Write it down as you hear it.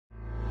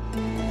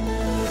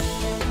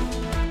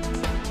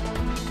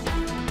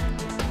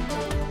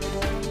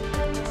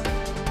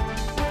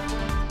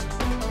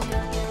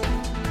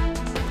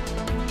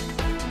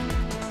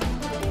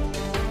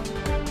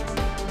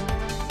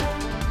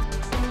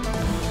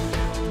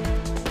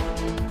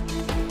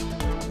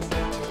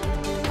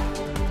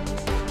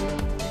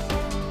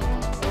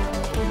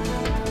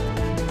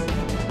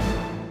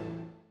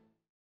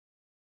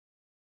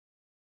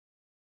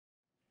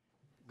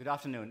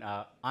afternoon.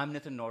 I'm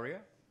Nitin Noria.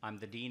 I'm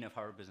the Dean of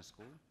Harvard Business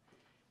School,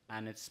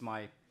 and it's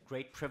my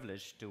great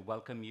privilege to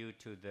welcome you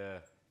to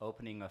the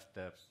opening of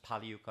the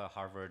Pagliuca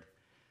Harvard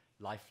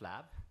Life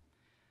Lab.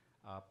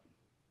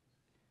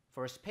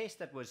 For a space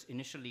that was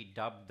initially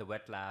dubbed the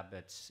wet lab,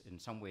 it's in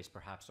some ways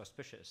perhaps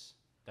auspicious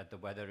that the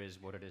weather is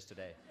what it is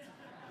today.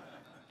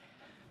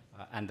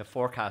 And the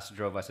forecast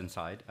drove us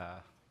inside.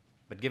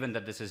 But given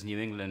that this is New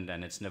England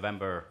and it's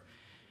November,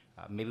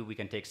 maybe we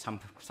can take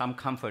some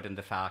comfort in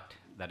the fact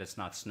that it's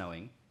not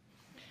snowing.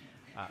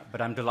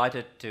 But I'm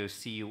delighted to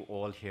see you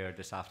all here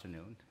this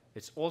afternoon.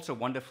 It's also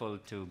wonderful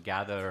to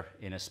gather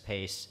in a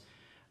space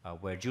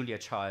where Julia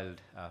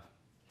Child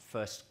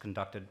first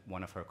conducted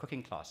one of her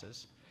cooking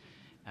classes.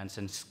 And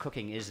since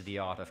cooking is the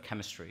art of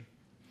chemistry,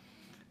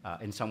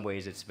 in some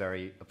ways it's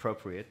very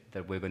appropriate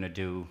that we're going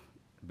to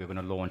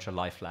launch a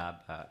Life Lab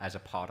as a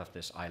part of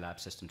this iLab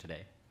system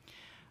today.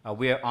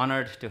 We are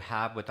honored to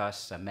have with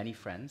us many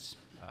friends.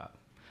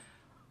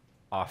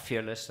 Our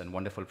fearless and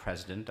wonderful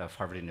president of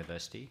Harvard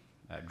University,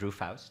 Drew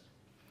Faust,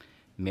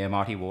 Mayor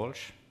Marty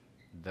Walsh,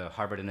 the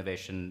Harvard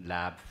Innovation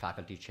Lab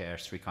faculty chair,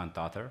 Srikant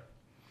Datar,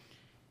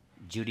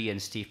 Judy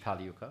and Steve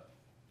Pagliuca,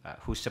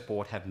 whose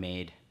support have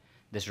made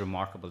this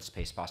remarkable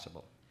space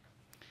possible.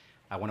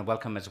 I want to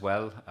welcome as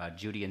well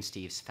Judy and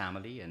Steve's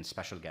family and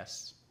special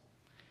guests,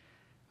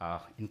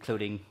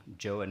 including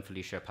Joe and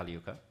Felicia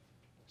Pagliuca,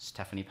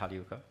 Stephanie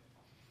Pagliuca,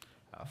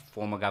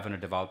 former Governor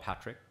Deval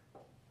Patrick,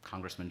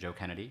 Congressman Joe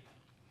Kennedy,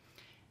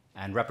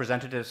 and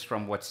representatives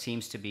from what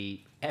seems to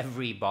be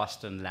every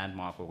Boston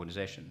landmark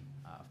organization,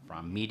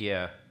 from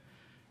media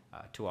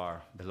to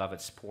our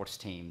beloved sports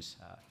teams,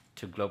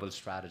 to global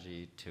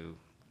strategy, to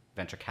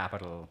venture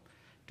capital,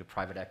 to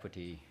private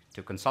equity,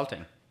 to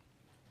consulting.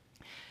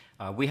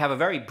 We have a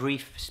very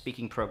brief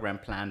speaking program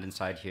planned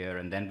inside here,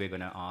 and then we're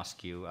going to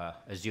ask you,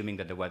 assuming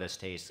that the weather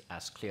stays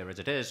as clear as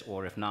it is,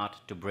 or if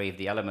not, to brave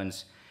the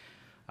elements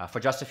for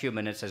just a few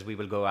minutes as we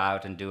will go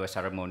out and do a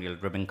ceremonial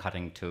ribbon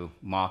cutting to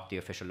mark the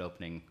official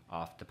opening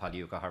of the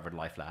Pagliuca Harvard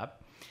Life Lab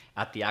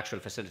at the actual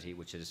facility,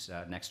 which is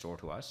next door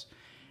to us.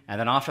 And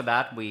then after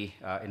that, we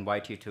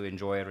invite you to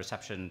enjoy a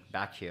reception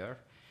back here,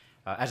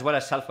 as well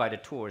as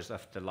self-guided tours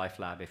of the Life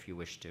Lab if you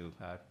wish to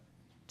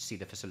see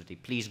the facility.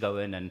 Please go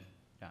in and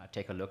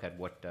take a look at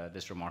what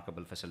this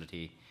remarkable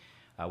facility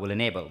will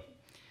enable.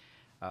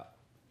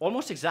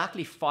 Almost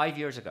exactly 5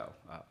 years ago,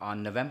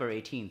 on November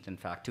 18th, in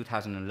fact,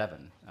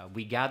 2011,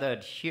 we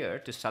gathered here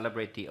to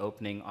celebrate the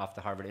opening of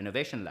the Harvard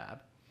Innovation Lab,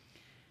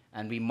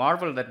 and we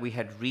marveled that we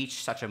had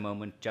reached such a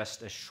moment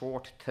just a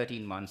short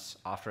 13 months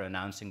after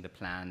announcing the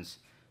plans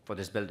for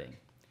this building.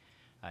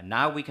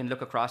 Now we can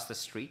look across the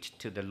street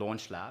to the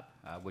Launch Lab,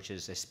 which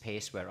is a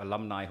space where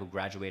alumni who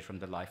graduate from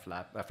the Life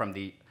Lab, from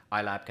the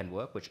iLab can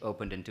work, which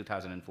opened in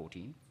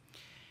 2014.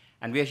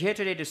 And we are here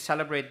today to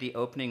celebrate the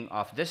opening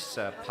of this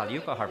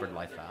Pagliuca Harvard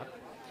Life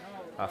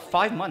Lab,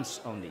 5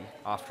 months only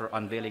after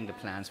unveiling the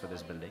plans for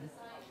this building,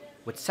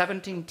 with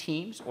 17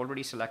 teams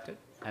already selected,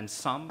 and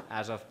some,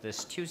 as of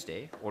this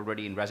Tuesday,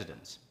 already in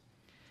residence.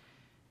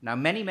 Now,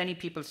 many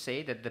people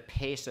say that the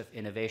pace of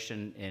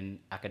innovation in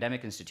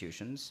academic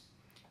institutions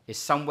is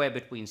somewhere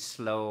between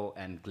slow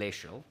and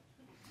glacial.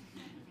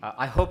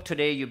 I hope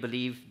today you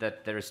believe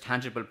that there is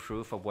tangible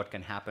proof of what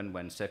can happen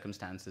when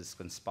circumstances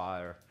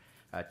conspire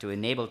to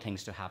enable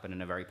things to happen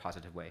in a very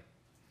positive way.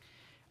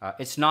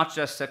 It's not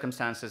just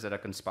circumstances that are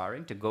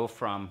conspiring. To go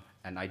from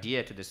an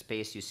idea to the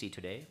space you see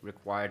today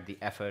required the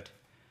effort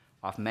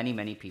of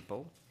many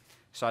people.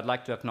 So I'd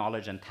like to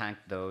acknowledge and thank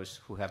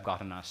those who have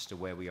gotten us to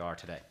where we are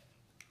today.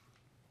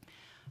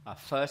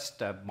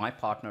 First, my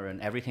partner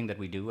in everything that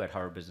we do at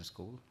Harvard Business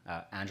School,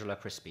 Angela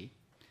Crispy,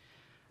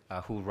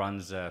 who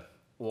runs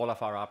all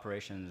of our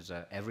operations,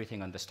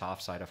 everything on the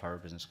staff side of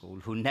Harvard Business School,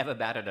 who never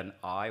batted an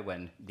eye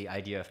when the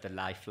idea of the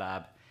Life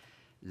Lab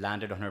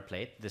landed on her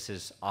plate. This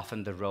is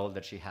often the role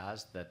that she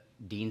has, that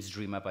deans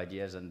dream up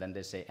ideas and then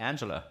they say,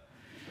 Angela.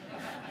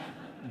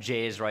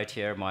 Jay is right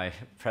here. My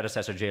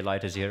predecessor, Jay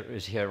Light, is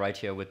here right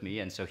here with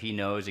me, and so he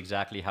knows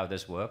exactly how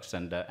this works,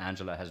 and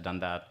Angela has done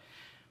that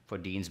for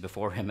deans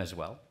before him as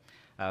well,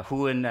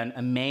 who in an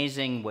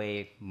amazing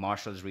way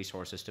marshals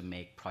resources to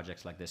make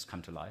projects like this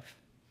come to life.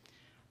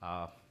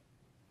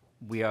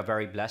 We are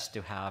very blessed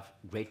to have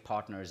great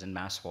partners in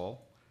Mass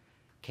Hall,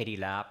 Katie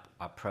Lapp,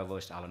 our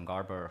provost, Alan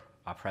Garber,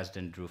 our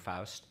president, Drew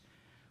Faust,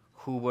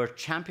 who were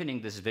championing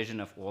this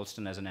vision of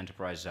Alston as an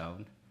enterprise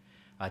zone.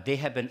 They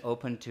have been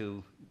open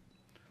to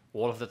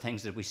all of the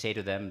things that we say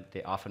to them.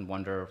 They often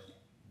wonder,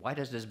 why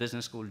does this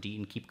business school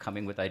dean keep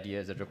coming with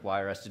ideas that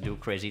require us to do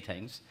crazy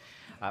things?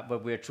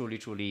 But we're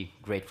truly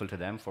grateful to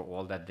them for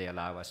all that they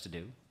allow us to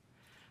do.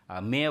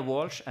 Mayor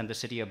Walsh and the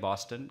city of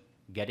Boston,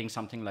 getting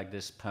something like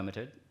this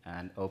permitted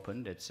and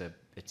opened, it's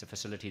a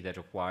facility that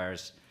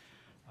requires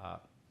a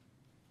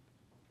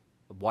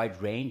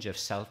wide range of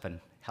self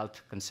and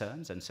health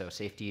concerns, and so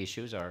safety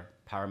issues are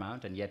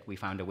paramount, and yet we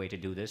found a way to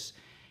do this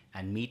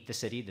and meet the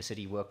city. The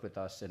city worked with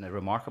us in a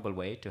remarkable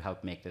way to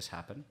help make this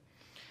happen.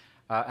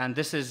 And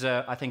this is,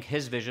 I think,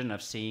 his vision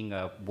of seeing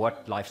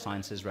what life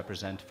sciences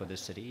represent for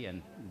this city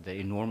and the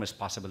enormous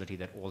possibility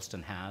that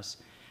Allston has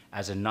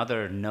as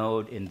another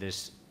node in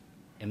this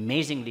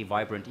amazingly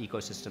vibrant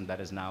ecosystem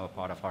that is now a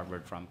part of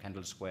Harvard, from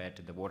Kendall Square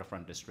to the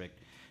waterfront district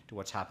to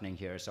what's happening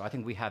here. So I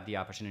think we have the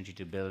opportunity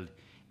to build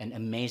an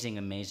amazing,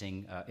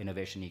 amazing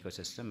innovation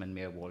ecosystem, and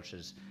Mayor Walsh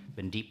has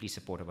been deeply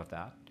supportive of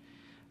that.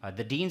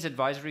 The Dean's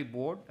Advisory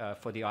Board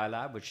for the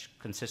iLab, which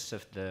consists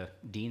of the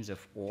deans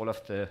of all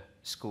of the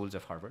schools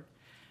of Harvard.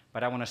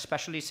 But I want to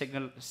especially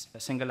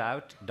single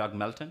out Doug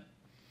Melton,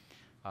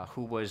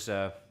 who was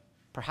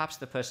perhaps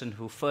the person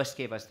who first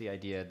gave us the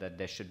idea that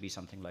there should be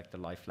something like the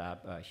Life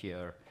Lab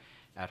here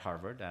at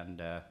Harvard.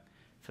 And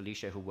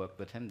Felicia, who worked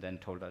with him, then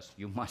told us,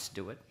 you must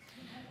do it.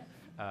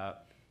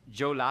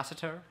 Joe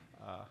Lasseter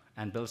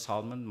and Bill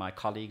Solomon, my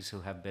colleagues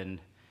who have been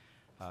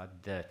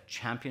the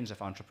champions of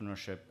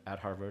entrepreneurship at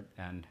Harvard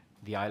and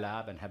the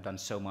iLab, and have done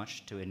so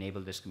much to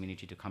enable this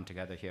community to come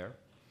together here.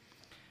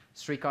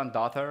 Srikant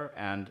Dathar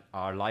and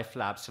our Life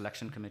Lab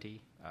Selection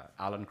Committee,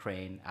 Alan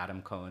Crane,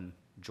 Adam Cohen,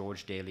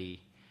 George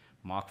Daly,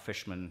 Mark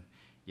Fishman,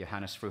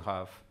 Johannes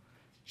Fruhov,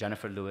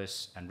 Jennifer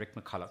Lewis, and Rick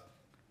McCullough,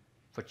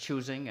 for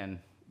choosing and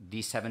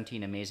these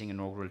 17 amazing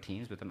inaugural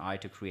teams with an eye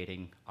to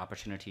creating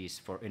opportunities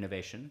for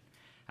innovation.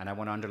 And I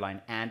want to underline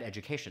and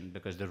education,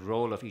 because the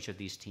role of each of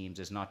these teams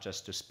is not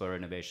just to spur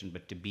innovation,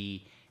 but to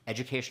be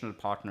educational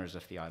partners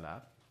of the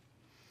iLab.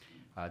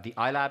 The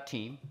iLab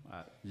team,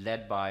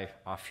 led by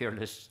our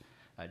fearless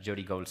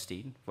Jody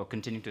Goldstein, will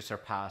continue to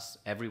surpass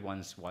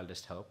everyone's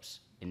wildest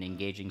hopes in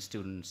engaging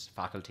students,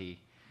 faculty,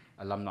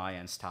 alumni,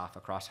 and staff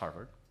across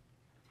Harvard.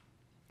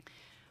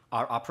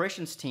 Our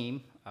operations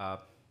team,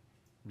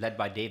 led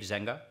by Dave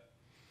Zenga,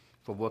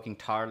 for working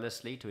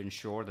tirelessly to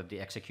ensure that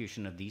the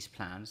execution of these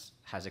plans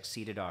has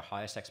exceeded our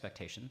highest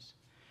expectations.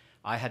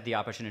 I had the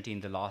opportunity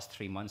in the last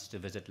 3 months to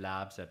visit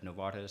labs at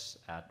Novartis,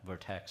 at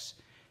Vertex,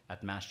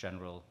 at Mass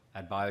General,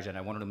 at Biogen.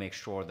 I wanted to make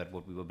sure that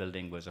what we were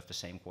building was of the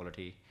same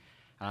quality.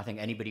 And I think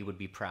anybody would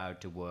be proud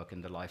to work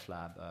in the Life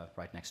Lab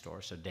right next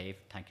door. So Dave,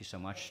 thank you so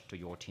much to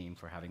your team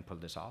for having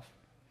pulled this off.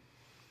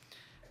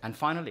 And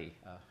finally,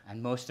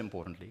 and most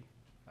importantly,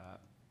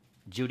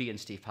 Judy and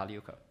Steve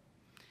Pagliuca.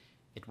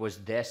 It was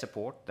their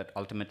support that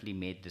ultimately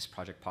made this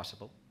project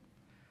possible.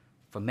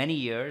 For many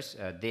years,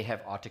 they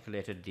have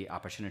articulated the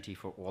opportunity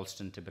for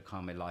Allston to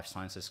become a life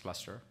sciences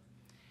cluster.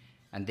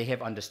 And they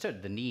have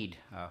understood the need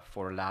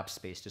for a lab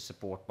space to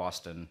support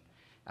Boston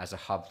as a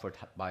hub for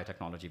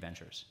biotechnology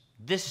ventures.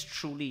 This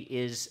truly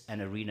is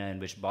an arena in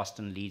which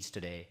Boston leads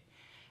today,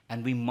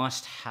 and we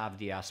must have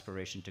the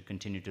aspiration to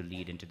continue to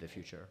lead into the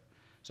future.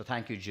 So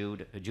thank you,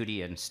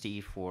 Judy and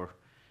Steve, for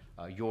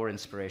your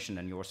inspiration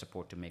and your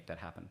support to make that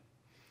happen.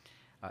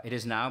 It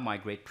is now my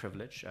great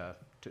privilege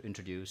to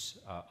introduce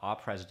our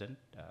president,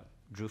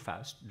 Drew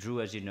Faust. Drew,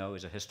 as you know,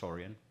 is a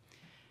historian.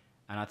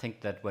 And I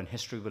think that when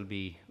history will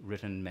be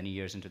written many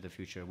years into the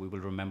future, we will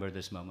remember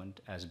this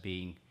moment as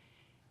being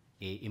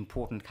an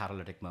important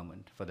catalytic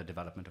moment for the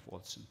development of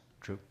Allston.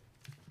 Drew.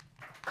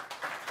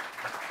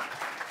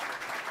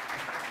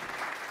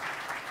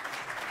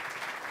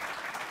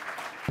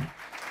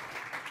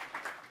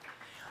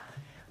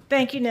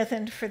 Thank you,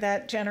 Nathan, for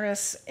that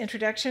generous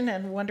introduction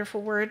and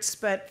wonderful words,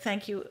 but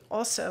thank you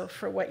also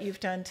for what you've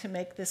done to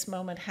make this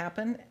moment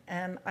happen.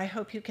 And I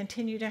hope you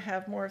continue to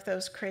have more of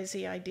those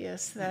crazy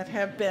ideas that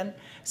have been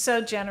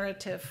so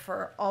generative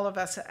for all of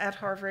us at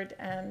Harvard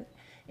and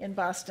in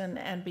Boston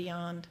and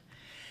beyond.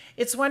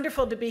 It's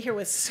wonderful to be here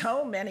with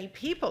so many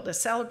people to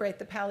celebrate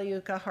the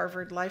Pagliuca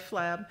Harvard Life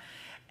Lab,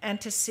 and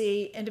to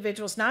see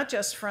individuals not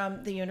just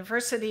from the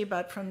university,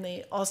 but from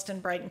the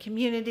Allston-Brighton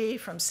community,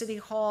 from City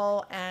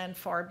Hall, and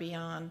far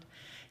beyond.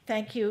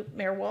 Thank you,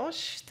 Mayor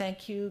Walsh.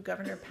 Thank you,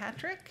 Governor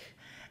Patrick,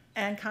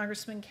 and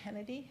Congressman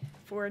Kennedy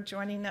for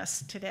joining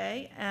us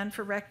today, and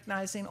for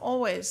recognizing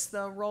always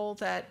the role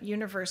that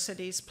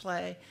universities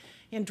play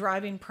in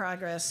driving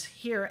progress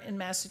here in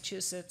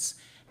Massachusetts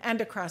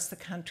and across the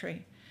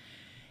country.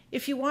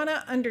 If you want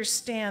to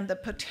understand the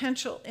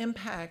potential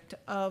impact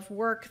of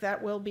work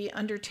that will be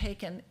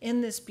undertaken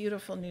in this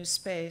beautiful new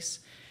space,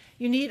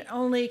 you need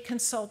only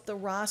consult the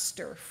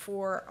roster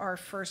for our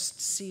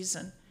first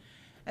season.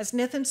 As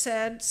Nathan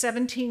said,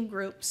 17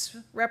 groups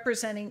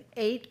representing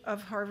 8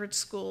 of Harvard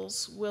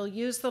schools will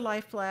use the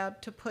Life Lab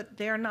to put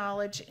their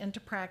knowledge into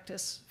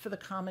practice for the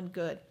common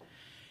good.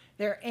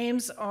 Their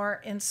aims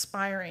are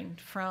inspiring,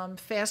 from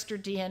faster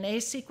DNA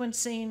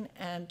sequencing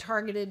and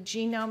targeted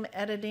genome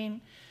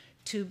editing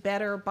to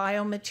better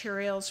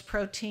biomaterials,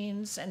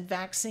 proteins, and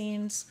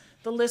vaccines.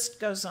 The list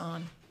goes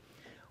on.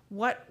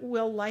 What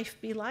will life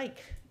be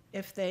like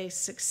if they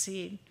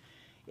succeed?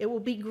 It will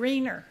be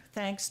greener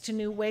thanks to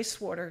new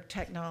wastewater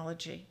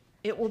technology.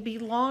 It will be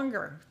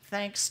longer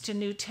thanks to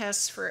new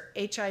tests for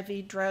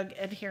HIV drug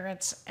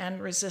adherence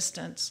and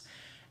resistance,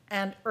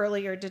 and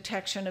earlier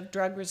detection of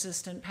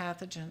drug-resistant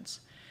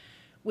pathogens.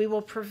 We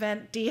will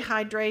prevent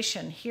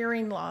dehydration,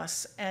 hearing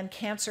loss, and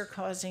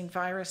cancer-causing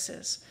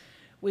viruses.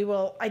 We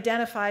will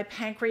identify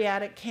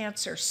pancreatic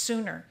cancer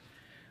sooner.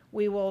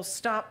 We will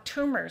stop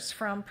tumors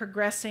from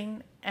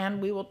progressing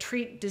and we will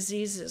treat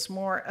diseases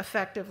more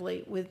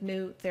effectively with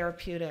new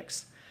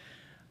therapeutics.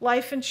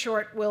 Life, in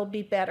short, will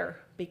be better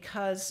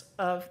because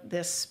of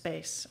this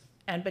space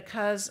and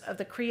because of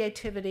the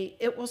creativity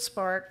it will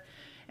spark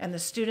and the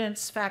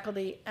students,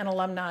 faculty, and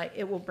alumni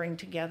it will bring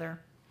together.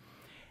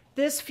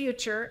 This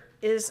future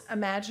is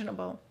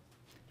imaginable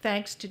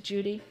thanks to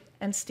Judy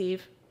and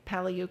Steve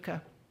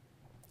Pagliuca,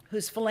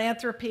 whose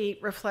philanthropy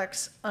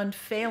reflects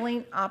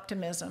unfailing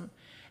optimism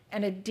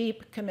and a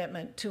deep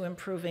commitment to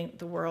improving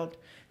the world.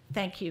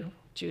 Thank you,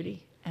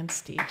 Judy and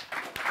Steve.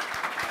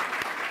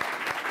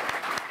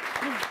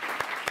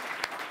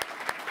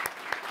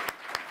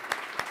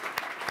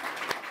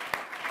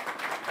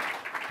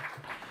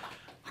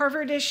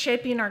 Harvard is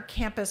shaping our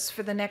campus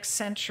for the next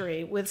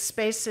century with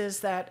spaces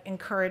that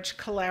encourage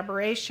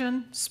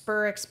collaboration,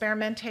 spur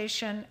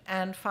experimentation,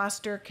 and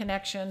foster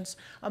connections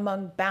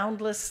among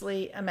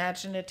boundlessly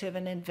imaginative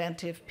and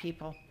inventive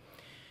people.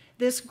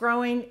 This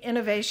growing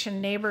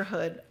innovation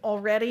neighborhood,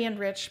 already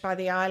enriched by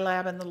the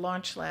iLab and the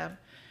Launch Lab,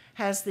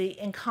 has the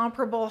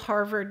incomparable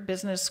Harvard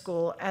Business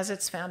School as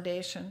its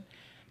foundation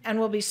and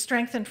will be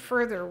strengthened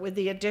further with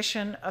the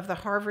addition of the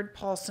Harvard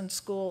Paulson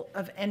School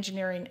of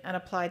Engineering and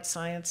Applied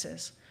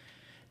Sciences.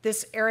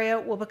 This area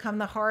will become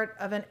the heart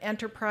of an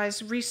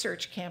enterprise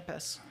research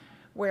campus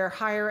where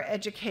higher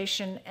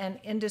education and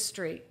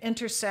industry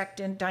intersect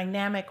in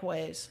dynamic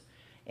ways,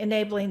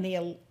 enabling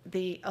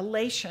the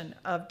elation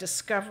of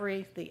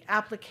discovery, the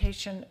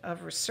application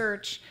of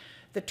research,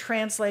 the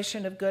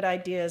translation of good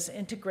ideas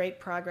into great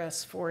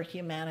progress for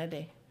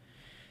humanity.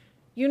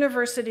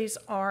 Universities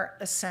are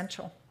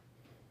essential.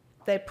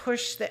 They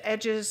push the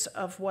edges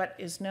of what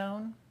is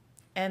known,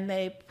 and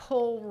they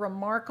pull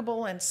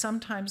remarkable and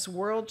sometimes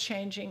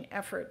world-changing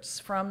efforts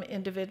from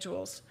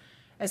individuals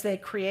as they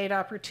create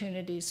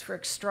opportunities for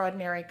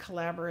extraordinary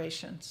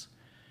collaborations.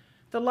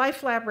 The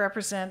Life Lab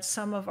represents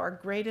some of our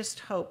greatest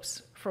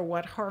hopes for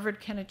what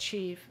Harvard can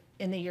achieve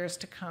in the years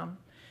to come.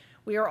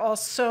 We are all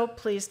so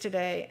pleased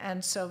today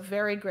and so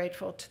very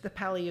grateful to the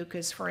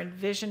Pagliucas for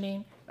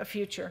envisioning a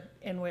future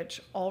in which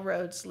all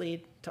roads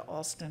lead to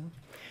Alston.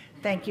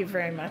 Thank you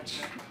very much.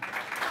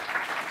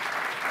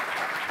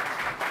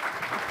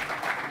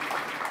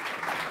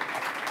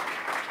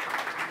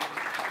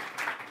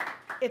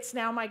 It's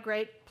now my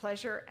great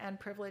pleasure and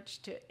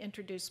privilege to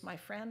introduce my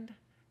friend,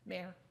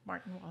 Mayor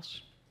Martin Walsh.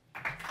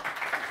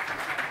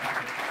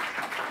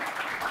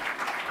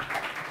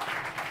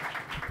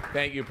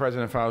 Thank you,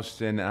 President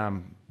Faust,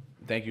 and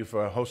thank you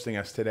for hosting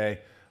us today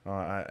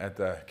at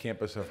the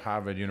campus of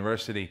Harvard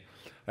University.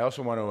 I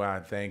also want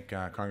to thank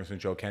Congressman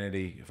Joe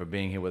Kennedy for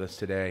being here with us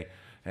today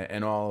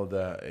and all of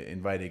the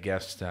invited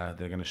guests that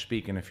are going to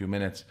speak in a few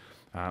minutes.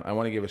 I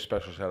want to give a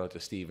special shout out to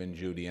Steve and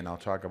Judy, and I'll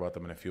talk about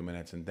them in a few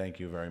minutes, and thank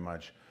you very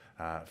much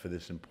for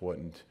this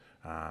important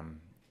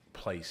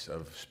place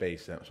of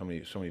space that so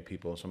many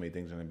people, so many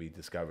things are going to be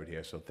discovered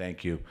here, so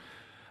thank you.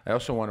 I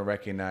also want to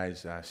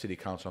recognize City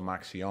Councilor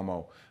Mark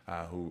Siomo,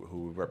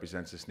 who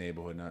represents this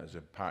neighborhood and is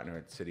a partner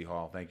at City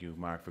Hall. Thank you,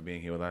 Mark, for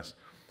being here with us.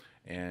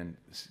 And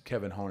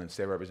Kevin Honan,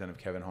 State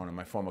Representative Kevin Honan,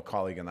 my former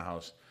colleague in the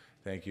House.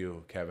 Thank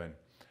you, Kevin.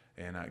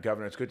 And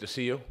Governor, it's good to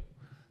see you.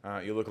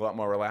 You look a lot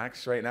more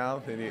relaxed right now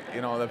than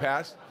you know in the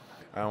past.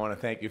 I want to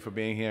thank you for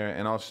being here.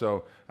 And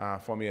also,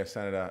 former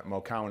Senator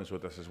Mo Cowan is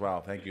with us as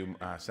well. Thank you,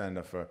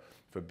 Senator,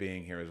 for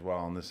being here as well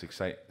on this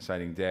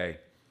exciting day.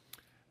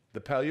 The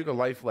Pagliuca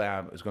Life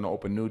Lab is going to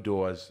open new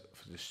doors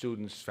for the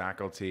students,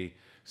 faculty,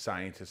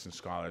 scientists, and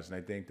scholars, and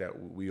I think that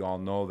we all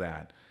know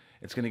that.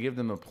 It's going to give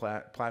them a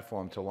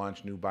platform to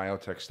launch new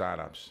biotech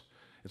startups.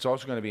 It's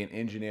also going to be an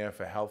engineer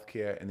for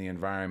healthcare and the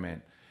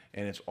environment,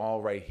 and it's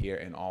all right here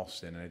in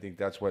Alston, and I think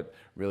that's what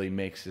really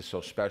makes this so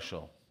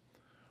special.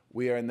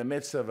 We are in the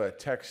midst of a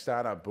tech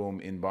startup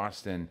boom in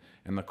Boston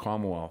and the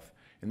Commonwealth,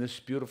 and this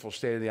beautiful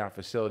state-of-the-art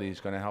facility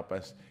is going to help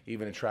us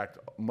even attract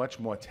much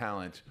more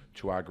talent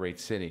to our great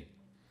city.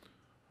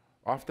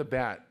 Off the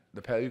bat,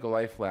 the Pagliuca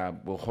Life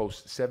Lab will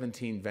host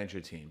 17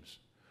 venture teams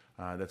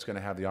that's going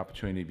to have the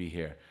opportunity to be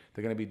here.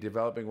 They're going to be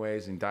developing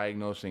ways in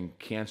diagnosing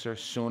cancer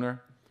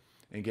sooner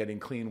and getting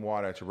clean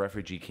water to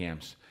refugee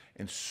camps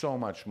and so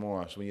much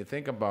more. So when you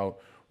think about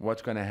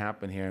what's going to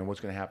happen here and what's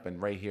going to happen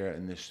right here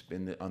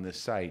on this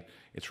site,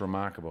 it's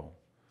remarkable.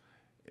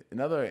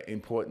 Another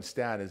important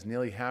stat is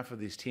nearly half of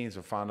these teams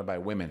are founded by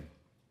women.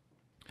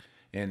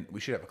 And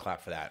we should have a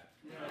clap for that.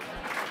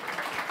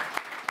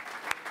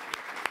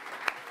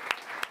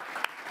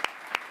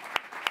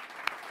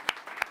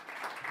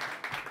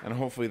 And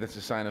hopefully that's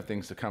a sign of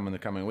things to come in the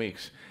coming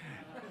weeks.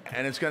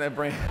 And it's going to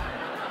bring...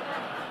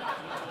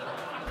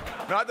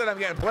 Not that I'm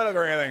getting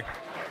political or anything.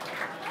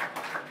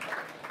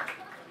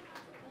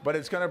 But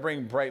it's going to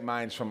bring bright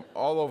minds from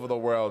all over the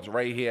world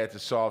right here to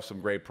solve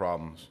some great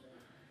problems.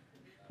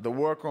 The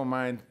work will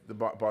remind the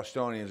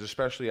Bostonians,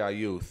 especially our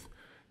youth,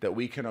 that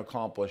we can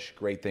accomplish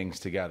great things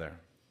together.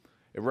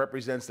 It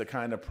represents the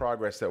kind of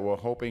progress that we're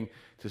hoping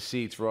to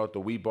see throughout the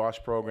We Boss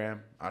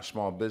program, our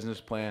small business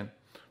plan.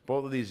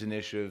 Both of these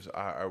initiatives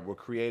were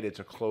created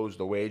to close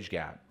the wage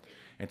gap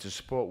and to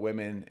support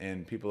women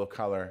and people of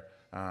color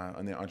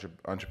on the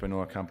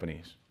entrepreneur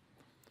companies.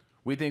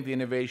 We think the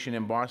innovation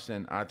in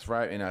Boston,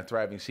 in our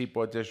thriving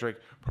Seaport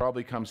District,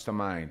 probably comes to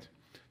mind.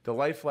 The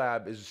Life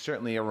Lab is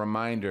certainly a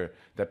reminder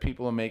that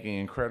people are making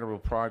incredible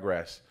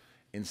progress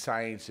in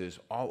sciences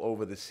all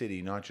over the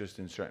city, not just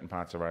in certain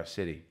parts of our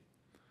city.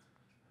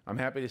 I'm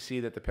happy to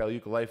see that the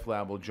Pagliuca Life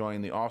Lab will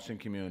join the Alston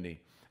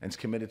community and is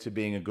committed to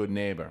being a good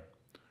neighbor.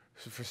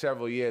 So for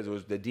several years,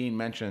 the dean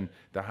mentioned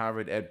the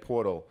Harvard Ed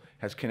Portal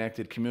has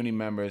connected community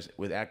members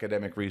with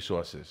academic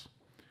resources.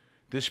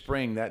 This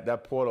spring,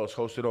 that portal has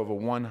hosted over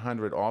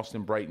 100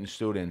 Alston Brighton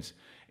students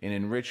in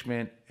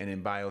enrichment and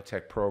in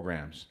biotech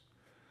programs.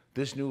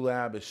 This new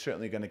lab is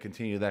certainly going to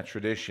continue that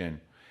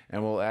tradition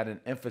and will add an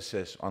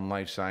emphasis on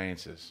life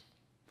sciences.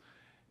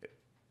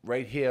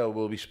 Right here,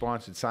 we'll be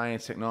sponsored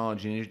science,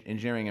 technology,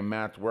 engineering, and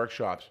math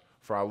workshops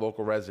for our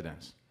local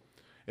residents.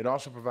 It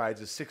also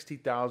provides a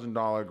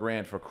 $60,000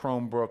 grant for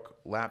Chromebook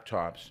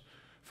laptops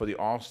for the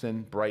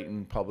Alston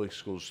Brighton Public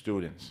School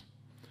students.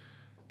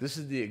 This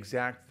is the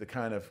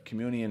kind of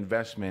community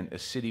investment a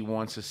city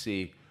wants to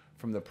see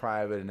from the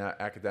private and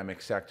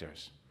academic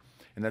sectors.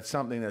 And that's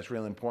something that's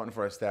really important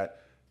for us,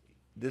 that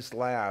this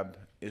lab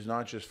is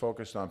not just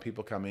focused on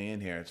people coming in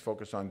here, it's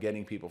focused on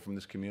getting people from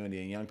this community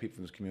and young people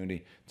from this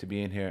community to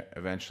be in here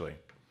eventually.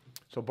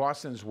 So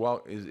Boston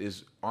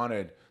is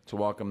honored to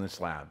welcome this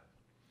lab.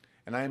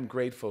 And I am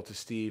grateful to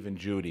Steve and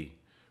Judy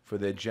for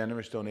their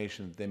generous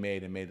donation that they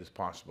made and made this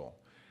possible.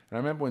 And I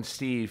remember when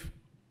Steve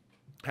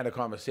had a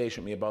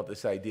conversation with me about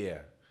this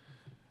idea,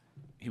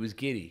 he was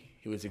giddy,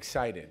 he was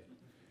excited,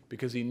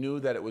 because he knew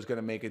that it was going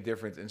to make a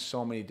difference in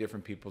so many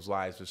different people's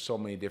lives for so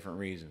many different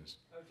reasons.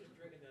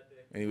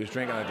 And he was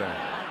drinking that day.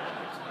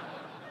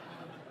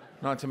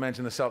 Not to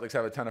mention the Celtics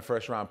have a ton of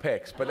first-round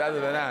picks, but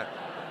other than that.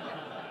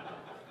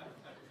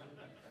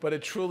 But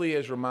it truly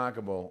is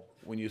remarkable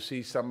when you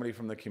see somebody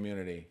from the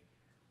community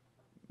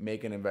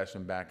make an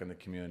investment back in the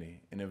community,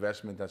 an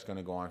investment that's going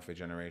to go on for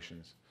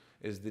generations.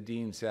 As the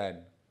dean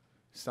said,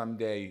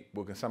 someday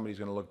somebody's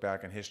going to look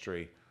back in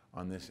history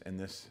on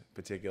this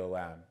particular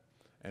lab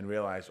and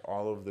realize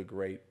all of the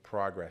great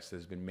progress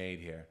that's been made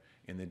here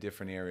in the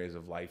different areas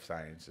of life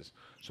sciences.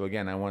 So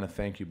again, I want to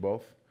thank you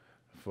both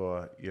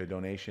for your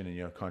donation and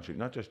your contribution,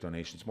 not just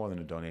donation, it's more than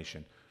a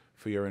donation,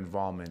 for your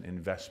involvement,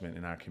 investment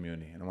in our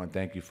community. And I want to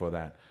thank you for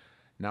that.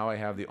 Now I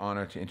have the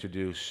honor to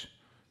introduce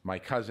my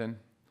cousin,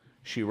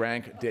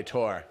 Shirank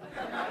Detar.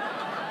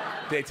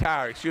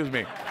 Detar, excuse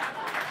me.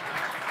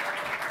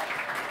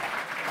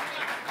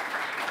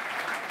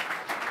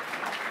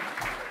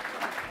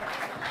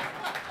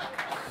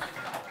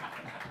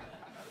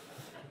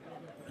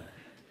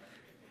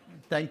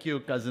 Thank you,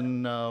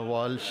 Cousin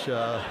Walsh.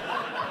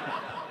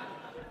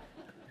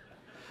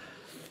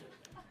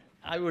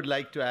 I would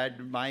like to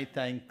add my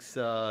thanks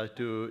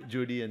to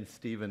Judy and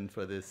Stephen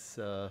for this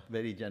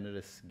very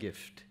generous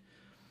gift.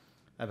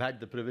 I've had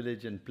the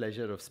privilege and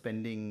pleasure of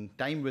spending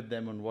time with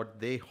them on what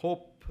they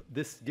hope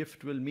this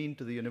gift will mean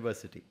to the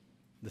university,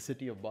 the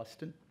city of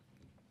Boston,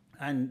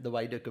 and the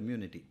wider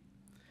community.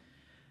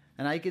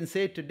 And I can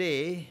say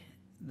today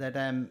that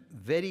I'm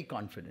very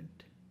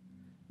confident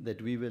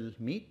that we will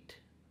meet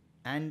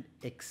and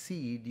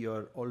exceed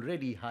your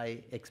already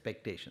high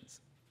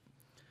expectations.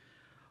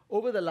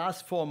 Over the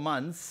last 4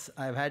 months,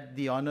 I've had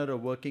the honor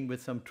of working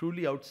with some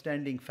truly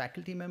outstanding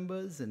faculty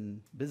members and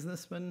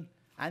businessmen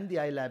and the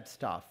iLab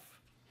staff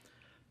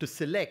to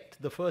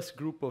select the first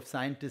group of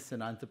scientists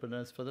and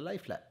entrepreneurs for the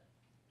Life Lab.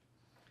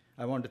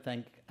 I want to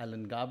thank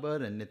Alan Garber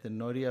and Nitin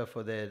Noria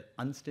for their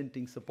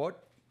unstinting support,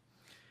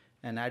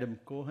 and Adam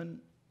Cohen,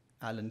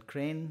 Alan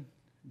Crane,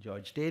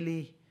 George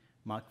Daly,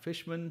 Mark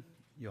Fishman,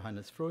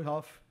 Johannes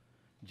Frohoff,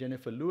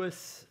 Jennifer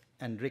Lewis,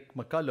 and Rick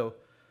McCullough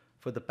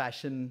for the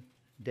passion,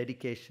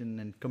 dedication,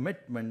 and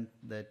commitment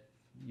that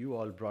you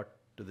all brought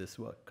to this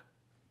work.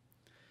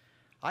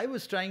 I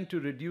was trying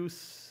to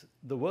reduce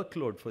the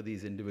workload for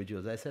these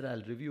individuals. I said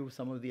I'll review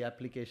some of the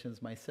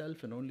applications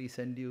myself and only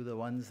send you the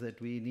ones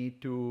that we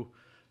need to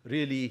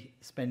really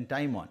spend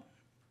time on.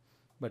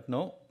 But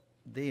no,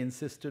 they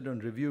insisted on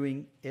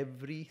reviewing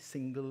every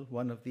single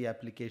one of the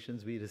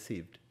applications we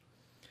received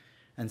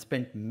and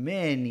spent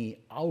many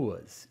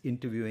hours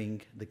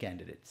interviewing the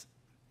candidates.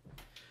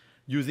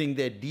 Using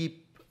their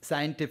deep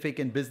scientific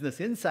and business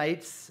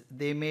insights,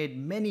 they made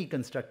many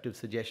constructive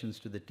suggestions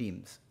to the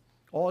teams,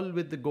 all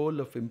with the goal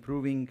of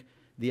improving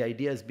the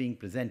ideas being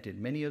presented.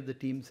 Many of the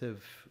teams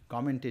have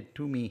commented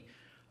to me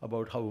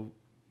about how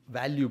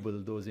valuable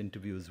those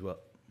interviews were.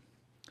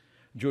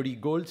 Jody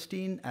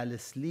Goldstein,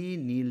 Alice Lee,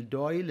 Neil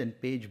Doyle, and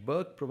Paige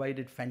Burke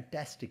provided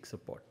fantastic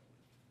support.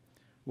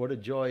 What a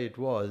joy it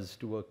was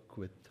to work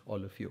with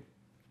all of you.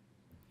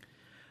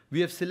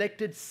 We have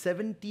selected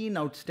 17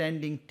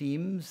 outstanding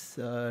teams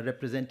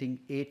representing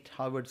 8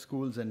 Harvard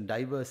schools and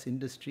diverse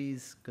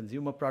industries,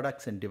 consumer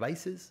products and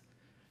devices,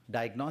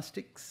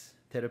 diagnostics,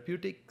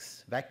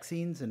 therapeutics,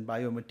 vaccines, and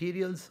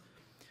biomaterials.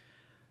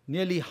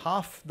 Nearly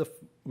half the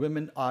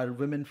women are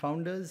women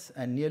founders,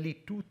 and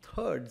nearly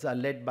 2/3 are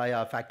led by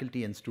our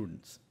faculty and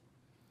students.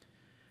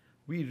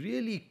 we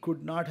really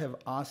could not have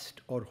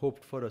asked or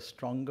hoped for a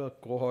stronger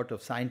cohort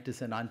of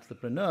scientists and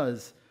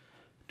entrepreneurs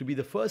to be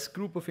the first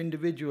group of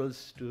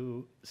individuals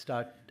to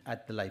start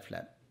at the Life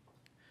Lab.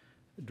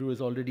 Drew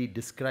has already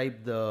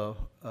described the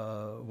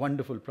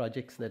wonderful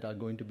projects that are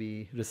going to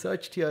be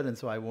researched here, and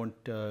so I won't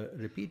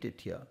repeat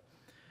it here.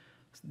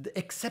 The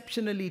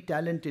exceptionally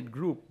talented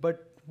group,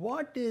 but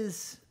what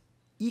is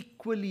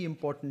equally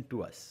important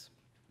to us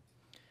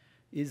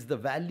is the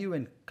value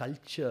and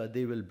culture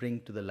they will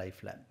bring to the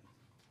Life Lab.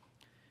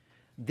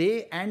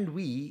 They and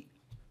we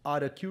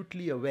are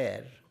acutely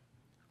aware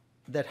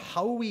that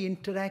how we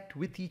interact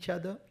with each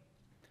other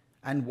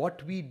and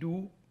what we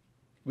do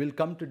will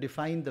come to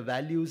define the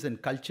values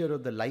and culture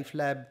of the Life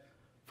Lab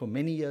for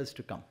many years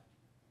to come.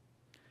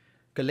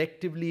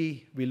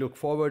 Collectively, we look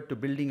forward to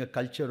building a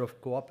culture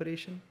of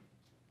cooperation,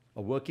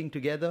 of working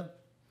together,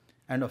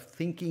 and of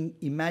thinking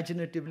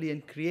imaginatively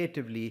and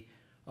creatively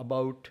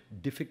about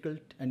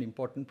difficult and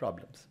important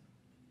problems.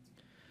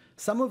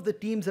 Some of the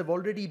teams have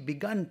already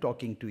begun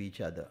talking to each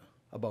other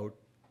about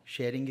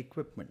sharing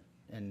equipment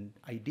and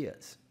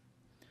ideas.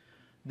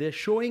 They're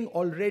showing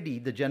already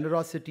the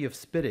generosity of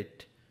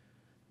spirit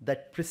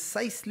that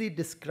precisely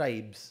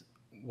describes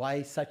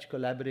why such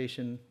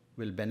collaboration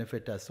will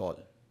benefit us all.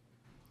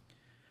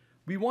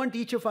 We want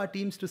each of our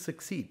teams to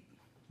succeed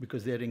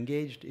because they're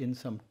engaged in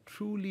some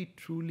truly,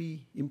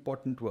 truly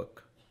important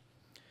work.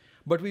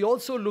 But we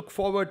also look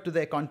forward to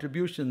their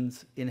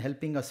contributions in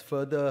helping us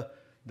further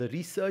the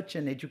research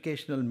and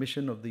educational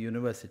mission of the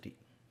university.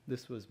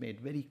 This was made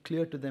very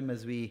clear to them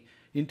as we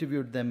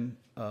interviewed them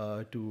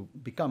to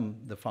become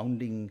the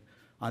founding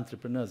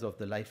entrepreneurs of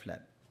the Life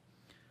Lab.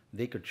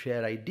 They could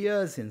share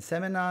ideas in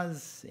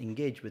seminars,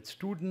 engage with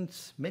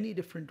students, many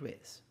different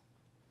ways.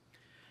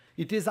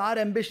 It is our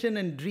ambition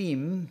and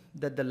dream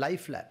that the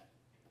Life Lab,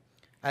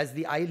 as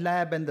the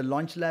iLab and the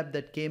Launch Lab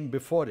that came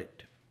before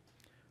it,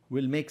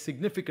 will make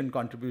significant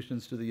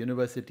contributions to the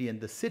university and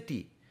the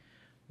city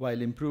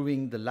while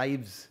improving the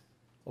lives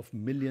of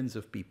millions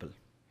of people.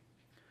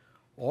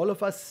 All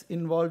of us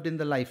involved in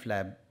the Life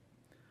Lab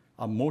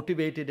are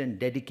motivated and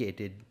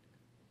dedicated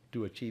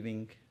to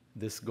achieving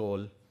this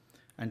goal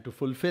and to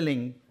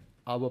fulfilling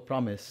our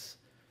promise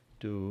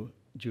to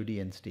Judy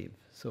and Steve.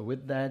 So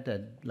with that,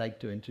 I'd like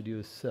to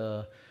introduce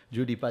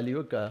Judy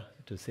Pagliuca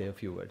to say a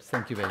few words.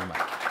 Thank you very much.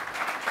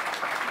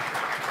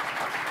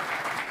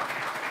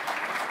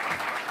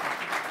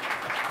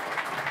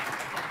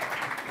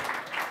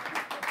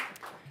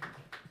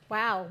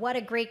 Wow, what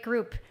a great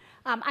group.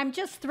 I'm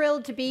just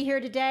thrilled to be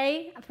here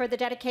today for the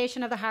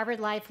dedication of the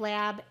Harvard Life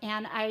Lab,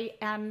 and I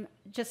am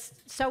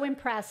just so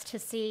impressed to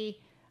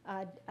see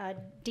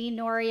Dean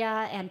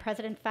Noria and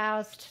President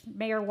Faust,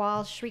 Mayor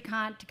Walsh,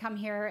 Shrikant to come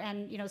here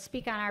and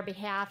speak on our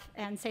behalf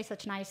and say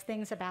such nice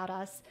things about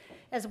us,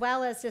 as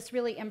well as this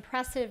really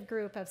impressive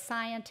group of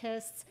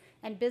scientists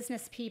and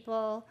business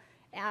people,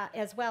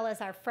 as well as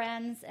our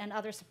friends and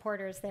other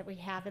supporters that we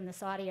have in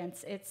this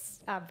audience. It's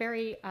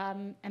very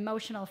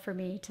emotional for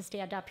me to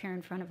stand up here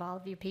in front of all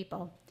of you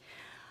people.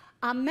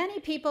 Many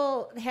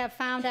people have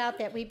found out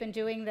that we've been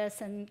doing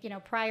this and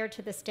prior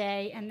to this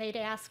day, and they'd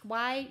ask,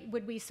 why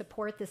would we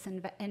support this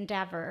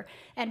endeavor?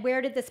 And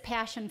where did this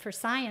passion for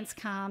science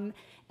come?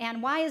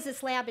 And why is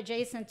this lab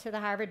adjacent to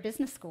the Harvard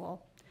Business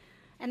School?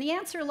 And the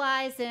answer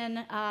lies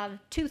in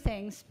two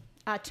things,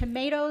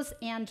 tomatoes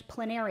and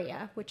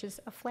planaria, which is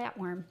a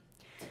flatworm.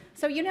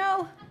 So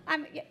you've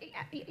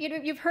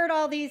heard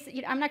all these.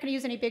 I'm not going to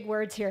use any big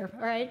words here,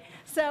 all right?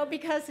 So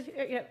because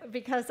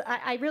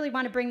I really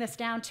want to bring this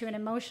down to an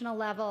emotional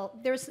level.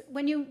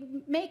 When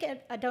you make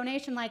a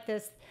donation like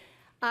this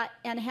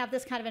and have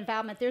this kind of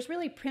involvement, there's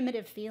really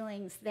primitive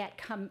feelings that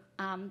come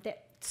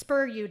that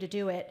spur you to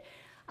do it.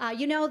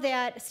 You know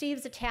that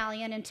Steve's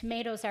Italian, and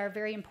tomatoes are a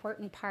very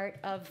important part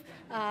of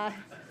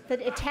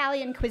the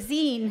Italian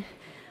cuisine.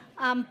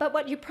 But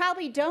what you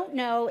probably don't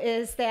know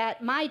is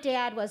that my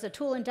dad was a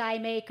tool and die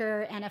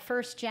maker and a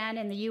first gen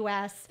in the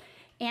US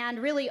and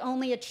really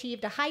only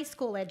achieved a high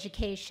school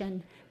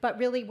education, but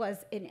really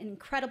was an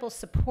incredible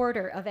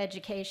supporter of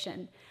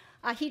education.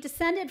 He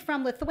descended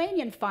from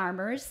Lithuanian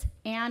farmers,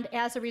 and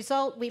as a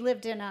result, we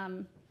lived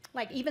in,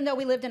 even though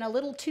we lived in a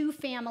little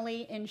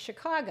two-family in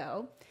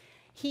Chicago,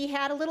 he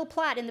had a little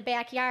plot in the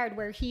backyard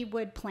where he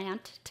would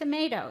plant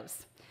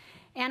tomatoes.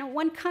 And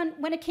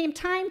when it came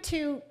time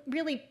to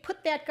really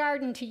put that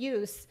garden to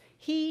use,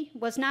 he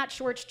was not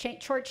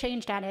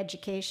shortchanged on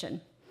education.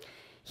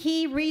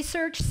 He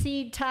researched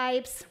seed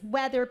types,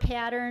 weather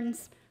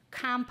patterns,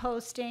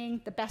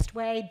 composting, the best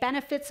way,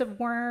 benefits of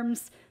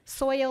worms,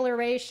 soil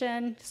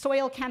aeration,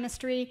 soil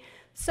chemistry.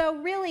 So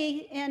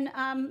really, in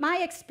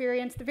my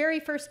experience, the very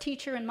first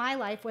teacher in my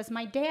life was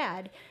my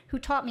dad, who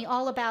taught me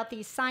all about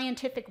these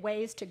scientific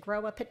ways to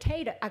grow a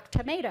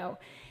tomato.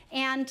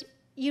 And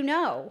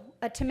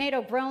a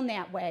tomato grown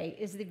that way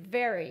is the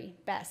very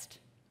best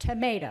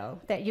tomato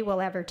that you will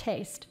ever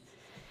taste.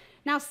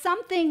 Now,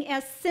 something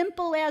as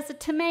simple as a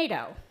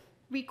tomato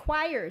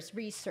requires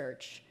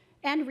research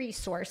and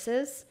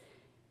resources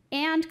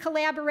and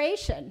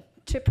collaboration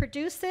to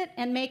produce it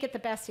and make it the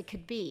best it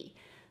could be.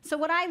 So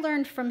what I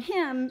learned from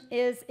him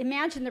is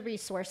imagine the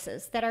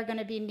resources that are going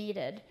to be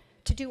needed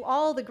to do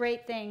all the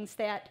great things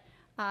that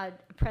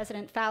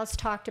President Faust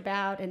talked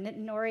about and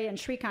Nori and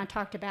Shrikant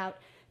talked about.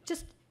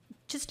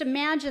 Just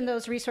imagine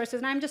those resources,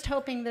 and I'm just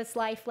hoping this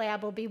Life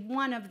Lab will be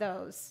one of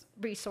those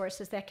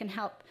resources that can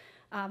help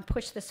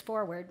push this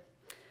forward.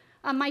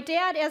 My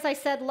dad, as I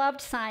said,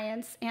 loved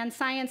science, and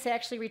science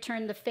actually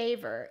returned the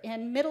favor.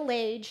 In middle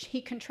age,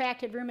 he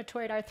contracted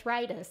rheumatoid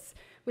arthritis,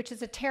 which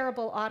is a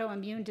terrible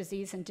autoimmune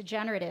disease and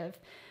degenerative.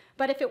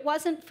 But if it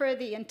wasn't for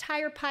the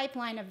entire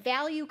pipeline of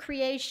value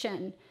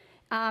creation,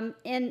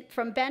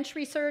 from bench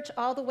research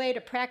all the way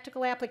to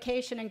practical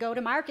application and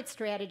go-to-market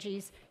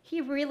strategies, he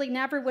really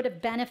never would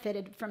have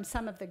benefited from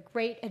some of the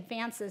great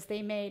advances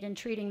they made in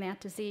treating that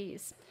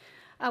disease.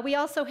 We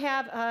also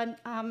have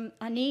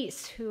a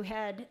niece who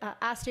had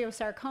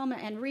osteosarcoma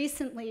and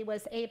recently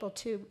was able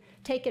to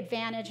take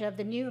advantage of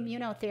the new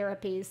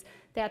immunotherapies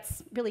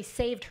that's really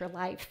saved her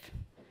life.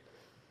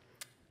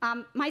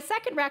 My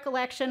second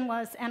recollection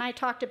was, and I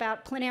talked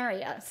about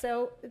planaria.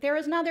 So there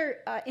is another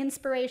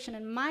inspiration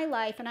in my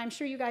life, and I'm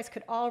sure you guys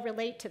could all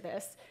relate to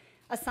this,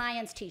 a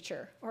science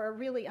teacher or a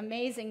really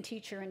amazing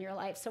teacher in your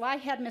life. So I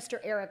had Mr.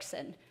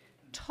 Erickson,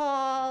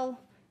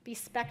 tall,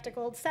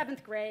 bespectacled,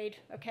 7th grade,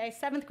 okay,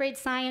 7th grade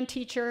science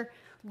teacher,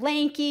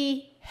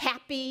 lanky,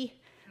 happy,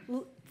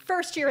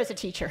 first year as a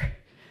teacher.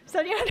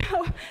 So, you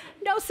know,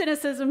 no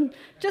cynicism,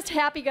 just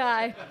happy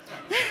guy.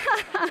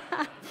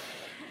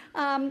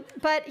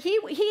 But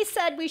he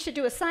said we should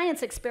do a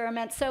science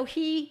experiment, so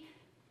he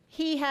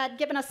had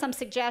given us some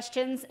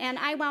suggestions, and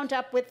I wound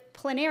up with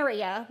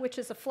planaria, which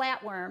is a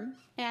flatworm.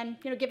 And,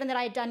 you know, given that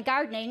I had done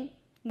gardening,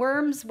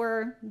 worms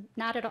were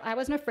not at all, I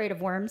wasn't afraid of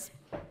worms.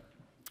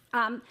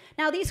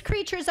 Now, these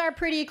creatures are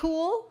pretty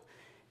cool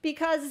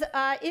because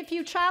if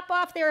you chop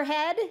off their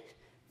head,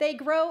 they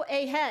grow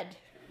a head.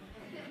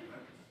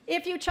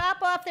 If you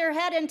chop off their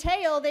head and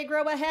tail, they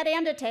grow a head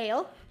and a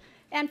tail.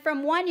 And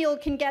from one, you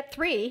can get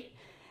 3.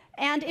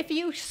 And if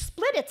you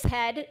split its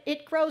head,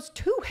 it grows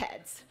 2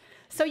 heads.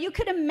 So you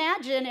could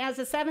imagine, as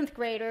a 7th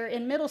grader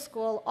in middle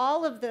school,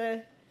 all of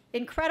the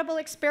incredible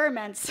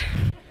experiments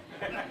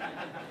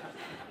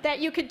that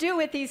you could do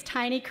with these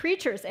tiny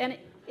creatures. And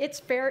it's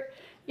fair.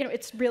 You know,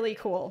 it's really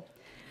cool.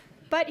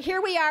 But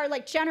here we are,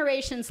 like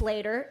generations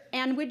later,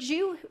 and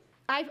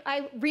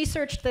I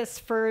researched this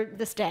for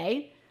this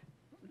day,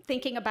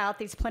 thinking about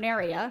these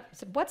planaria. I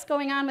said, what's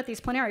going on with these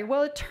planaria?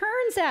 Well, it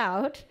turns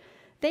out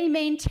they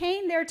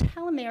maintain their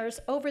telomeres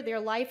over their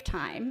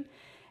lifetime,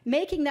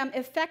 making them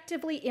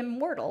effectively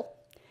immortal.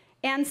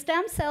 And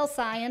stem cell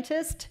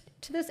scientists,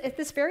 at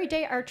this very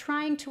day, are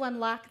trying to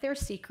unlock their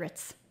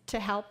secrets to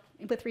help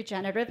with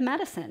regenerative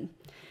medicine.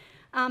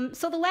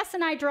 So the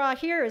lesson I draw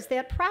here is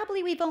that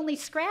probably we've only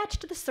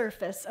scratched the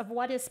surface of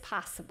what is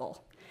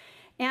possible.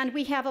 And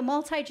we have a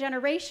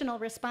multi-generational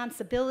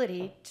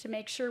responsibility to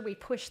make sure we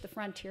push the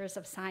frontiers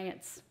of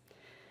science.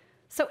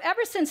 So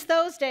ever since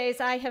those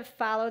days, I have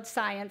followed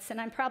science, and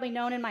I'm probably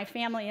known in my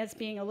family as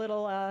being a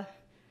little,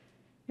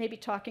 maybe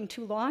talking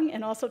too long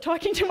and also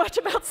talking too much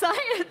about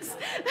science.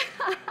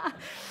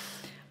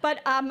 But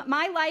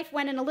my life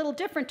went in a little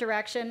different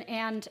direction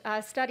and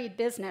studied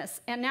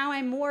business. And now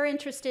I'm more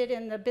interested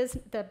in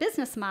the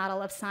business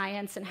model of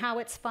science and how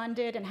it's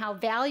funded and how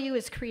value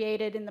is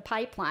created in the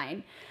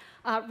pipeline.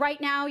 Right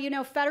now, you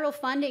know, federal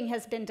funding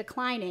has been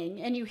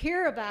declining, and you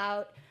hear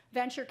about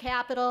venture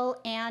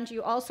capital and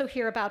you also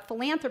hear about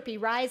philanthropy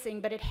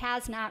rising, but it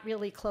has not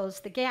really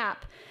closed the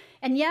gap.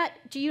 And yet,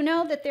 do you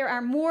know that there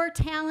are more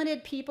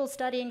talented people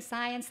studying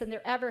science than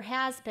there ever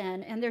has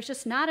been, and there's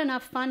just not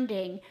enough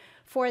funding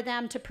for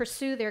them to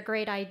pursue their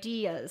great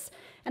ideas.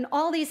 And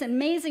all these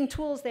amazing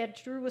tools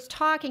that Drew was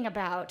talking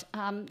about,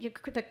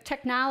 the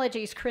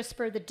technologies,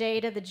 CRISPR, the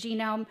data, the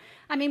genome,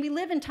 I mean, we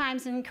live in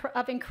times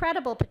of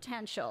incredible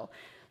potential.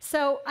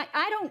 So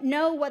I don't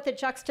know what the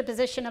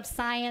juxtaposition of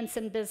science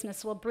and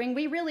business will bring.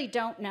 We really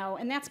don't know.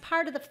 And that's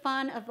part of the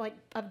fun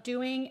of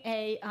doing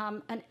a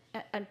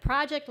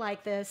project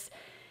like this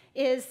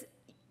is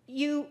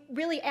you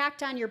really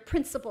act on your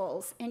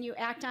principles and you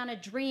act on a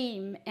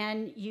dream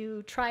and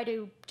you try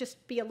to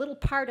just be a little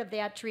part of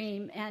that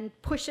dream and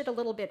push it a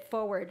little bit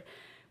forward.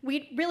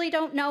 We really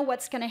don't know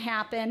what's going to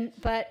happen,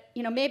 but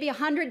you know, maybe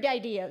 100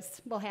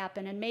 ideas will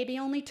happen and maybe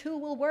only 2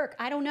 will work.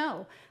 I don't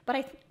know, but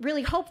I'm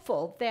really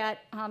hopeful that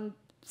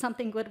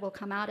something good will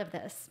come out of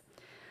this.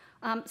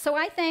 So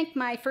I thank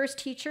my first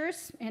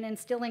teachers in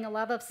instilling a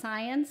love of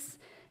science,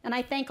 and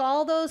I thank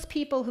all those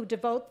people who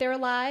devote their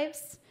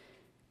lives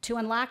to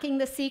unlocking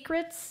the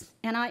secrets,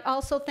 and I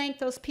also thank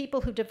those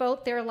people who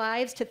devote their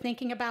lives to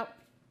thinking about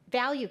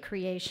value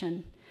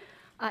creation.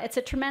 It's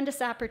a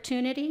tremendous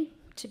opportunity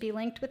to be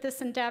linked with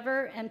this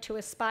endeavor and to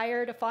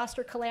aspire to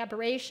foster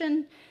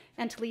collaboration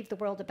and to leave the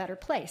world a better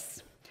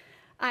place.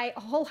 I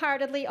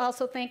wholeheartedly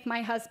also thank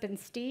my husband,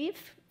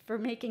 Steve, for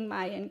making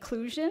my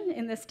inclusion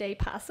in this day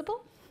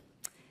possible.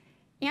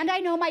 And I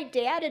know my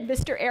dad and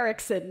Mr.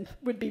 Erickson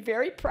would be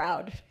very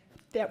proud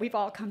that we've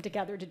all come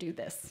together to do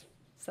this.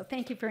 So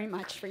thank you very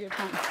much for your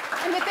time.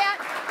 And with that,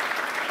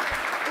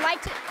 I'd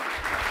like to...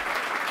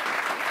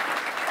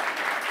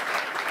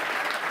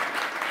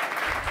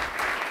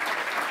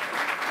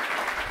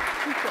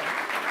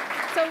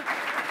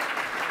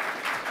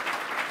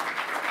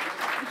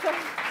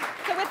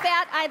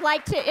 I'd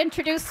like to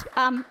introduce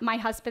my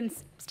husband,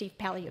 Steve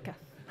Pagliuca.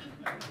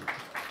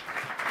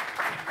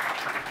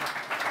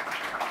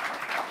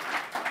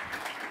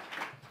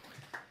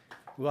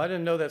 Well, I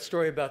didn't know that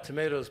story about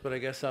tomatoes, but I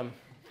guess I'm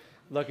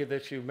lucky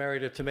that you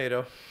married a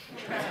tomato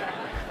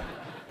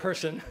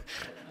person.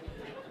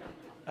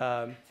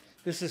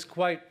 This is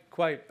quite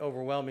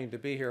overwhelming to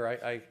be here.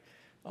 I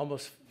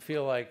almost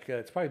feel like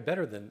it's probably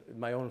better than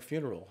my own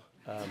funeral.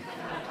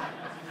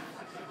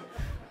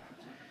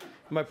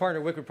 My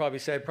partner Wick would probably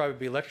say I'd probably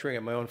be lecturing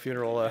at my own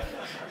funeral,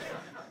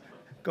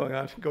 going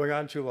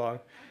on too long.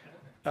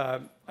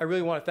 I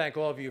really want to thank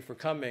all of you for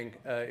coming.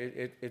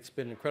 It's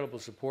been incredible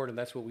support, and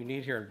that's what we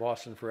need here in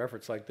Boston for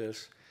efforts like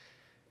this.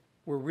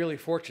 We're really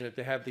fortunate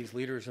to have these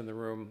leaders in the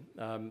room.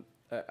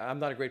 I'm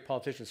not a great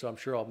politician, so I'm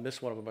sure I'll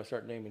miss one of them if I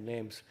start naming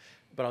names,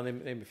 but I'll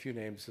name a few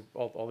names.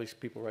 All these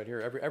people right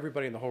here,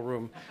 everybody in the whole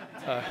room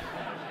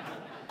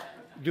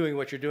doing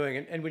what you're doing.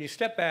 And when you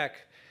step back,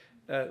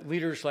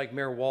 leaders like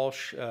Mayor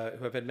Walsh,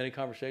 who I've had many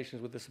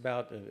conversations with us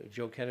about,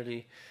 Joe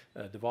Kennedy,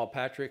 Deval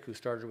Patrick, who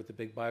started with the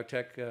big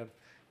biotech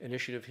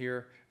initiative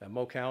here,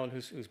 Mo Cowan,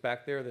 who's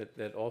back there,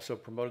 that also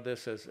promoted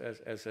this as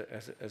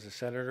a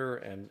senator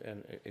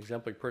and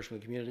exemplary person in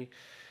the community,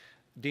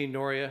 Dean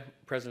Noria,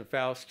 President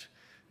Faust,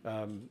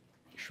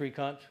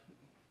 Shrikant,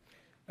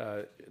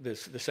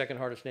 the second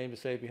hardest name to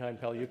say behind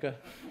Pagliuca.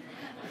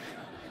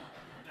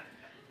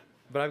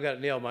 But I've got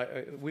it nailed.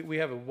 We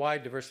have a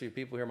wide diversity of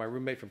people here. My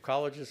roommate from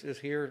college is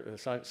here,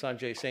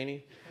 Sanjay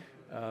Saini.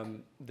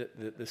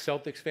 The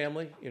Celtics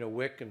family,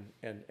 Wick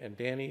and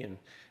Danny and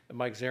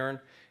Mike Zarin.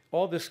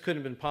 All this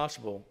couldn't have been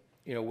possible,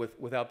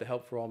 without the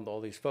help from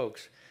all these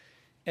folks.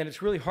 And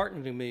it's really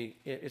heartening to me.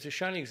 It's a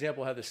shining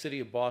example of how the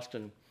city of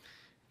Boston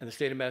and the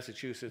state of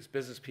Massachusetts,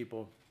 business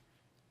people,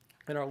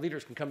 and our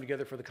leaders can come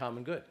together for the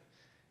common good.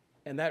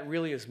 And that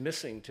really is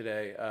missing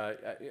today.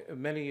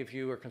 Many of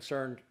you are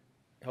concerned,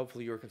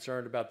 hopefully you're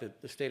concerned about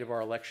the state of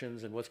our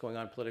elections and what's going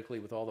on politically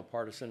with all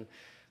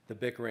the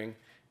bickering.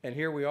 And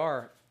here we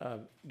are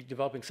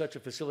developing such a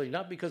facility,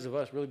 not because of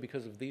us, really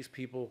because of these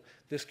people,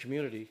 this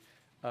community,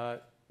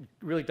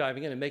 really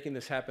diving in and making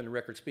this happen at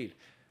record speed.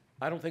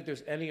 I don't think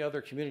there's any other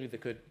community that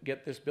could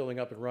get this building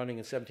up and running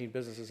and 17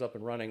 businesses up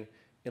and running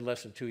in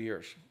less than 2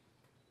 years.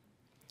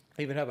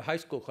 I even have a high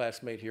school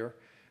classmate here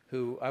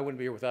who I wouldn't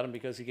be here without him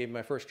because he gave me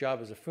my first job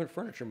as a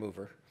furniture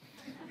mover,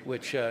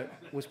 which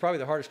was probably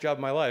the hardest job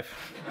of my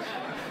life.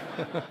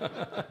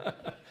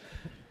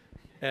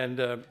 And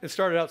it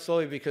started out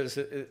slowly because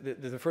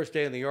the first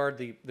day in the yard,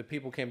 the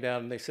people came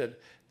down and they said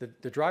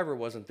the driver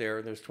wasn't there,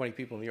 and there's 20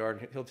 people in the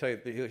yard, and he'll tell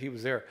you that he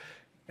was there.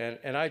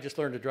 And I just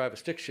learned to drive a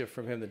stick shift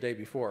from him the day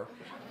before.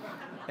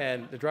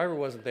 And the driver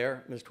wasn't there,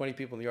 and there's 20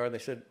 people in the yard, and they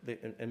said,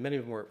 and many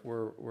of them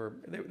were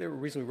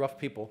reasonably rough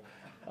people.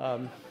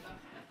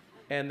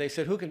 And they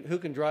said, who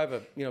can drive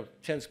a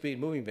 10-speed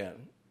moving van?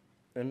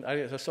 And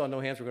I saw no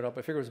hands were going up.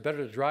 I figured it was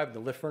better to drive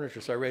than lift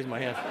furniture, so I raised my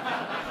hand.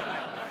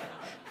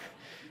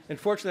 And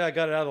fortunately, I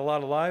got it out of the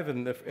lot alive,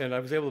 and I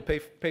was able to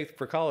pay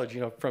for college,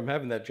 from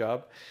having that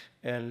job,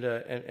 and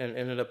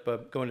ended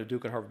up going to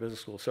Duke and Harvard Business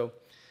School. So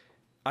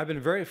I've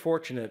been very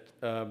fortunate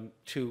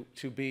to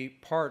be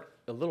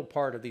a little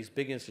part of these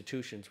big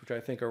institutions, which I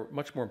think are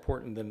much more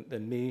important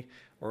than me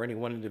or any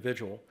one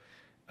individual.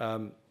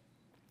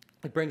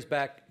 It brings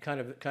back kind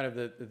of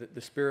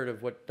the spirit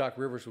of what Doc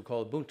Rivers would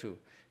call Ubuntu,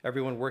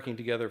 everyone working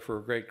together for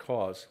a great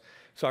cause.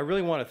 So I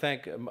really want to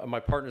thank my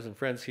partners and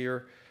friends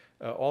here,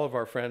 all of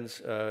our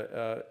friends,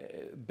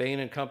 Bain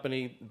and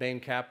Company, Bain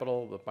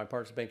Capital, my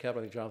partners at Bain Capital,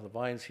 I think Jonathan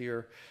Levine's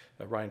here,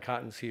 Ryan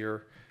Cotton's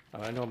here.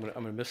 I know I'm going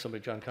to miss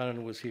somebody. John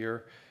Connon was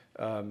here,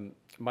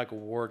 Michael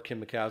Ward,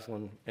 Kim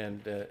McCaslin,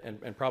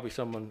 and probably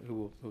someone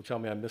who will tell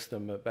me I missed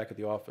them back at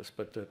the office.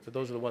 But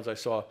those are the ones I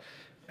saw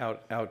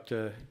out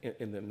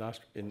in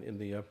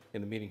the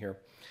meeting here.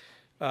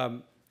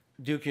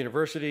 Duke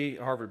University,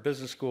 Harvard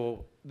Business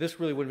School. This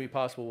really wouldn't be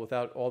possible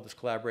without all this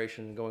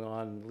collaboration going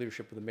on in the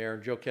leadership of the mayor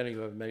and Joe Kennedy,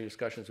 who I have many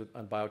discussions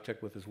on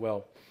biotech with as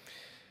well.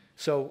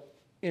 So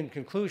in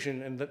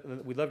conclusion,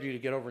 and we'd love you to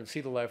get over and see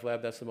the Life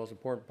Lab. That's the most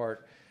important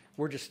part.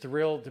 We're just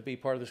thrilled to be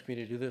part of this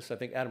community to do this. I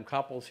think Adam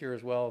Koppel's here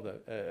as well,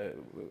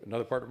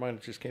 another partner of mine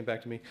that just came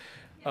back to me.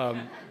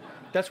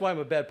 That's why I'm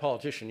a bad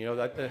politician.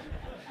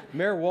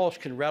 Mayor Walsh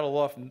can rattle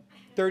off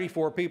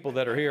 34 people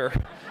that are here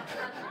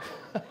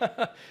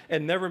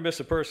and never miss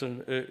a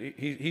person.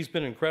 He's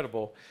been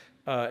incredible,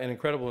 and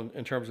incredible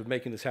in terms of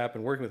making this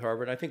happen, working with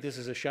Harvard. And I think this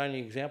is a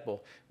shining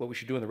example of what we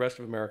should do in the rest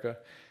of America.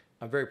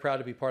 I'm very proud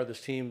to be part of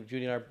this team.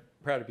 Judy and I are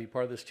proud to be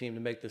part of this team to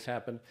make this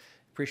happen.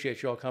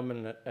 Appreciate you all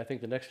coming, and I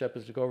think the next step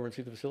is to go over and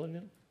see the facility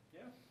now.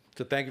 Yeah.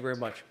 So thank you very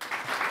much.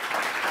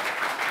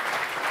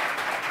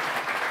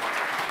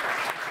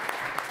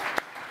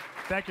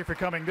 Thank you for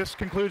coming. This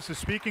concludes the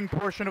speaking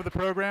portion of the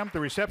program. The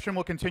reception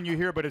will continue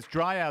here, but it's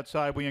dry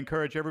outside. We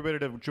encourage everybody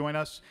to join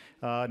us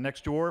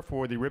next door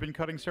for the ribbon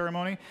cutting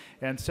ceremony,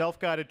 and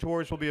self-guided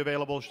tours will be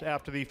available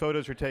after the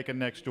photos are taken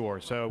next door.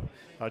 So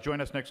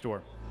join us next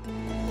door.